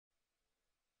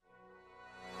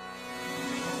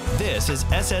This is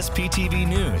SSPTV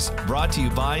News, brought to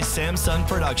you by Samsung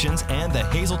Productions and the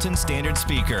Hazleton Standard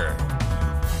Speaker.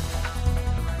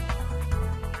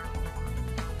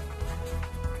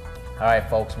 All right,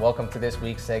 folks, welcome to this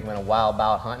week's segment of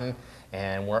Bout Huntin',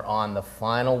 and we're on the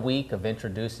final week of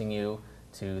introducing you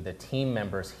to the team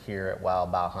members here at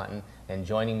Bout Huntin'. And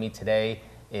joining me today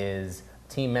is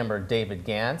team member David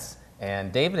Gantz.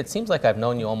 And David, it seems like I've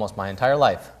known you almost my entire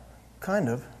life. Kind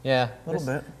of. Yeah. A little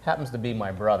bit. Happens to be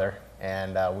my brother,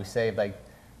 and we saved, like, I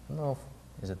don't know,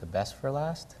 is it the best for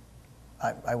last?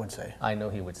 I would say. I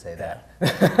know he would say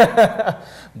that.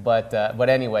 But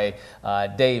anyway,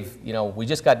 Dave, you know, we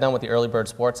just got done with the Early Bird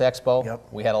Sports Expo. Yep.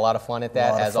 We had a lot of fun at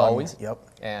that, as always. Yep.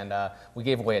 And we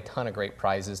gave away a ton of great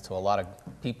prizes to a lot of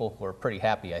people who are pretty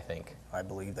happy, I think. I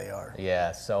believe they are.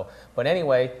 Yeah, so, but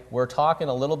anyway, we're talking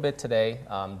a little bit today.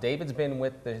 David's been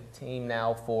with the team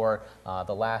now for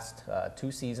the last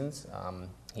 2 seasons.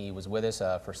 He was with us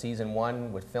for season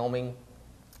 1 with filming,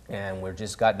 and we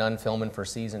just got done filming for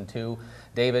season 2.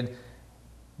 David,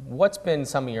 what's been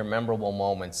some of your memorable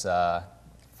moments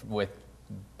with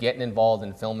getting involved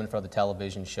in filming for the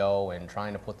television show and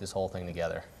trying to put this whole thing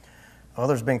together? Well,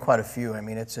 there's been quite a few. I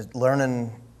mean, it's just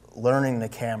learning the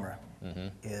camera.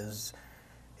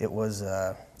 It was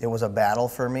a battle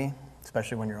for me,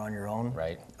 especially when you're on your own.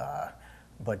 Right.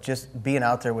 But just being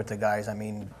out there with the guys. I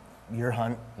mean, your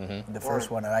hunt, the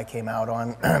first one that I came out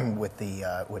on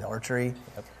with archery.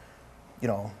 Yep. You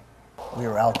know, we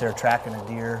were out there tracking a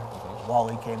deer.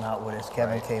 Wally came out with us.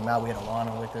 Kevin came out. We had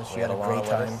Alana with us. She had a great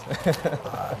time.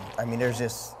 I mean,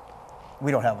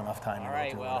 we don't have enough time to go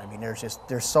through it. I mean,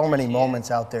 there's so many moments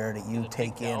out there that you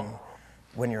take in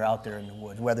when you're out there in the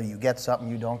woods. Whether you get something,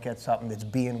 you don't get something, it's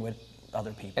being with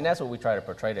other people. And that's what we try to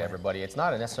portray to everybody. It's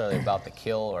not necessarily about the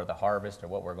kill or the harvest or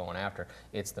what we're going after.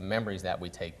 It's the memories that we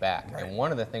take back. Right. And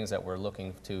one of the things that we're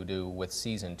looking to do with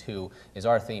season 2 is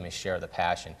our theme is share the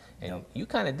passion. And you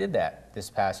kind of did that this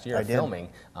past year filming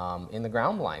in the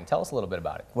ground blind. Tell us a little bit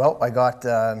about it. Well, I got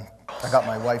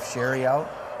my wife Sherry out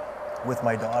with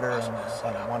my daughter on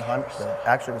one hunt.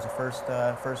 Actually, it was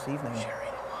the first evening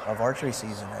of archery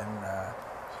season, and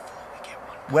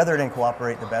weather didn't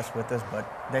cooperate the best with us, but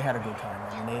they had a good time.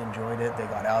 I mean, they enjoyed it. They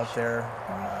got out there.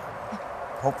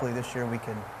 Hopefully this year we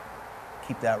can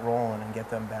keep that rolling and get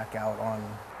them back out on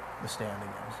the stand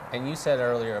again. So. And you said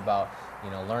earlier about, you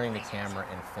know, learning the camera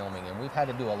and filming, and we've had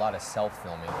to do a lot of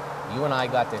self-filming. You and I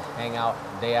got to hang out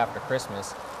the day after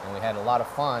Christmas, and we had a lot of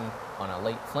fun on a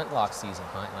late flintlock season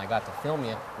hunt, and I got to film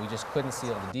you. We just couldn't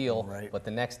seal the deal, but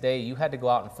the next day you had to go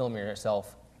out and film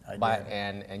yourself.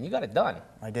 And you got it done.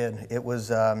 I did. It was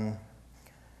neat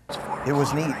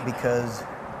because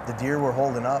the deer were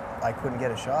holding up. I couldn't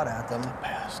get a shot at them.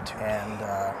 And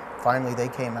finally they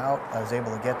came out. I was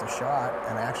able to get the shot,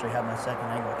 and I actually had my second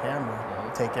angle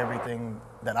camera take everything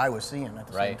that I was seeing at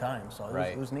the same time. So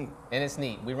it was neat. And it's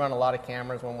neat. We run a lot of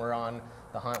cameras when we're on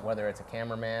the hunt, whether it's a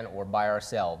cameraman or by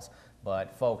ourselves.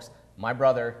 But folks, my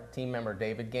brother, team member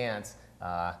David Gantz,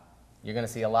 you're going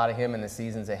to see a lot of him in the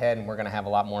seasons ahead, and we're going to have a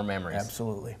lot more memories.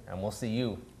 Absolutely. And we'll see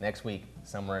you next week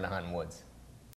somewhere in the hunting woods.